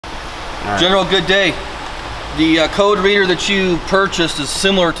Right. General, good day. The code reader that you purchased is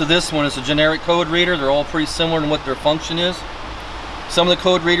similar to this one. It's a generic code reader. They're all pretty similar in what their function is. Some of the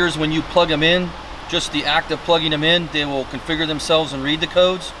code readers, when you plug them in, just the act of plugging them in, they will configure themselves and read the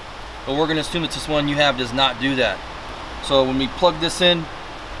codes. But we're going to assume that this one you have does not do that. So when we plug this in,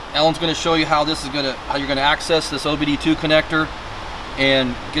 Alan's going to show you how you're going to access this OBD2 connector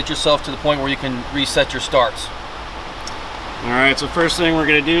and get yourself to the point where you can reset your starts. Alright, so first thing we're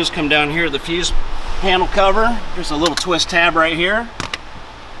going to do is come down here to the fuse panel cover. There's a little twist tab right here.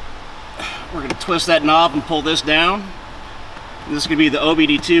 We're going to twist that knob and pull this down. And this is going to be the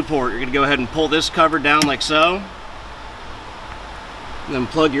OBD2 port. You're going to go ahead and pull this cover down like so. And then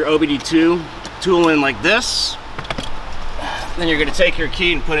plug your OBD2 tool in like this. Then you're going to take your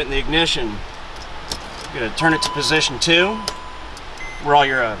key and put it in the ignition. You're going to turn it to position 2, where all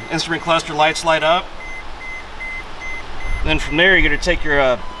your instrument cluster lights light up. Then from there, you're going to take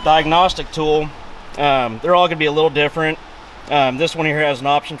your diagnostic tool. They're all going to be a little different. This one here has an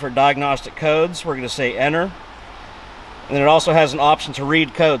option for diagnostic codes. We're going to say enter. And then it also has an option to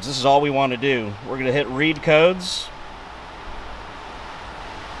read codes. This is all we want to do. We're going to hit read codes.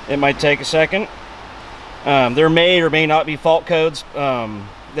 It might take a second. There may or may not be fault codes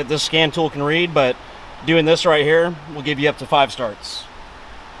that this scan tool can read, but doing this right here will give you up to 5 starts.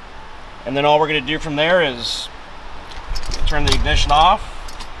 And then all we're going to do from there is turn the ignition off,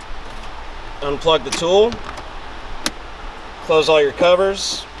 unplug the tool, close all your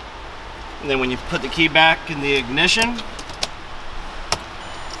covers, and then when you put the key back in the ignition,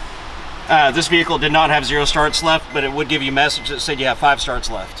 this vehicle did not have 0 starts left, but it would give you a message that said you have 5 starts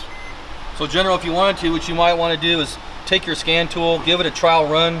left. So General, if you wanted to, what you might want to do is take your scan tool, give it a trial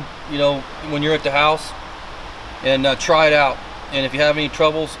run, you know, when you're at the house, and try it out. And if you have any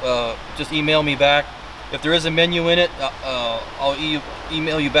troubles, just email me back. If there is a menu in it, I'll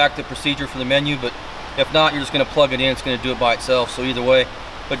email you back the procedure for the menu, but if not, you're just going to plug it in. It's going to do it by itself, so either way.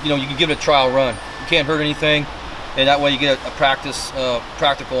 But you know, you can give it a trial run. You can't hurt anything, and that way you get a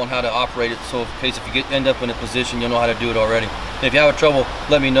practical on how to operate it, so in case if you end up in a position, you'll know how to do it already. And if you have trouble,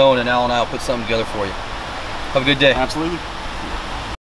 let me know, and then Alan and I will put something together for you. Have a good day. Absolutely.